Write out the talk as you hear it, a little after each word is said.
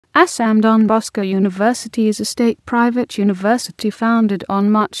Assam Don Bosco University is a state private university founded on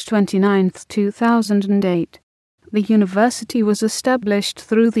March 29, 2008. The university was established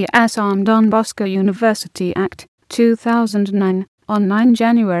through the Assam Don Bosco University Act, 2009, on 9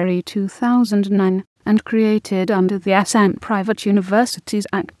 January 2009, and created under the Assam Private Universities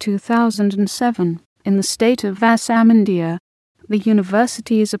Act 2007, in the state of Assam, India. The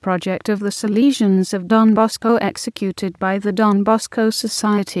university is a project of the Salesians of Don Bosco executed by the Don Bosco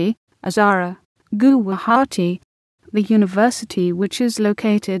Society, Azara, Guwahati. The university, which is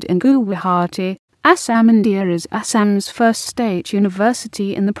located in Guwahati, Assam, India, is Assam's first state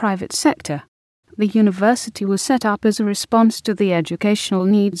university in the private sector. The university was set up as a response to the educational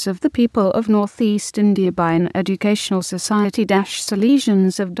needs of the people of northeast India by an educational society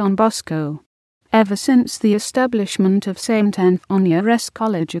Salesians of Don Bosco. Ever since the establishment of St. Anthony's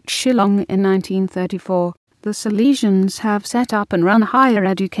College at Shillong in 1934, the Salesians have set up and run higher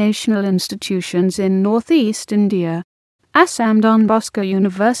educational institutions in northeast India. Assam Don Bosco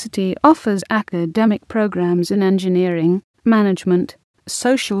University offers academic programs in engineering, management,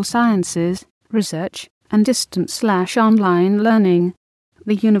 social sciences, research, and distance/online learning.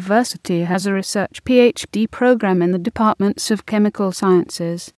 The university has a research PhD program in the departments of chemical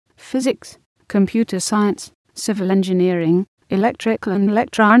sciences, physics, computer science, civil engineering, electrical and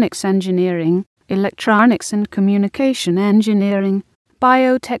electronics engineering, electronics and communication engineering,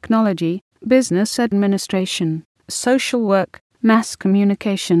 biotechnology, business administration, social work, mass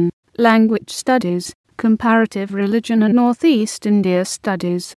communication, language studies, comparative religion and Northeast India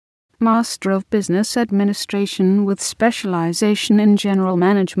studies. Master of Business Administration with specialization in general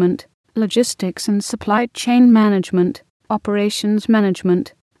management, logistics and supply chain management, operations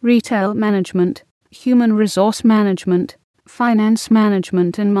management, retail management, human resource management, finance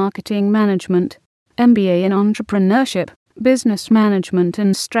management and marketing management, MBA in entrepreneurship, business management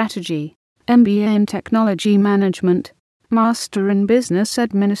and strategy, MBA in technology management, Master in Business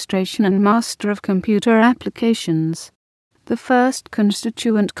Administration and Master of Computer Applications. The first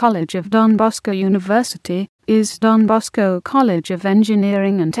constituent college of Don Bosco University is Don Bosco College of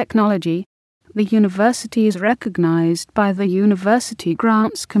Engineering and Technology. The university is recognized by the University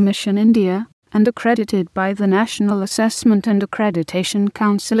Grants Commission India and accredited by the National Assessment and Accreditation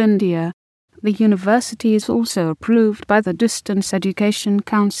Council India. The university is also approved by the Distance Education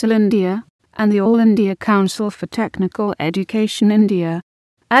Council India and the All India Council for Technical Education India.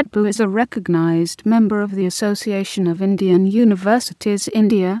 ADBU is a recognized member of the Association of Indian Universities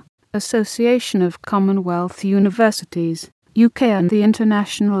India, Association of Commonwealth Universities, UK, and the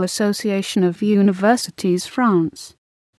International Association of Universities France.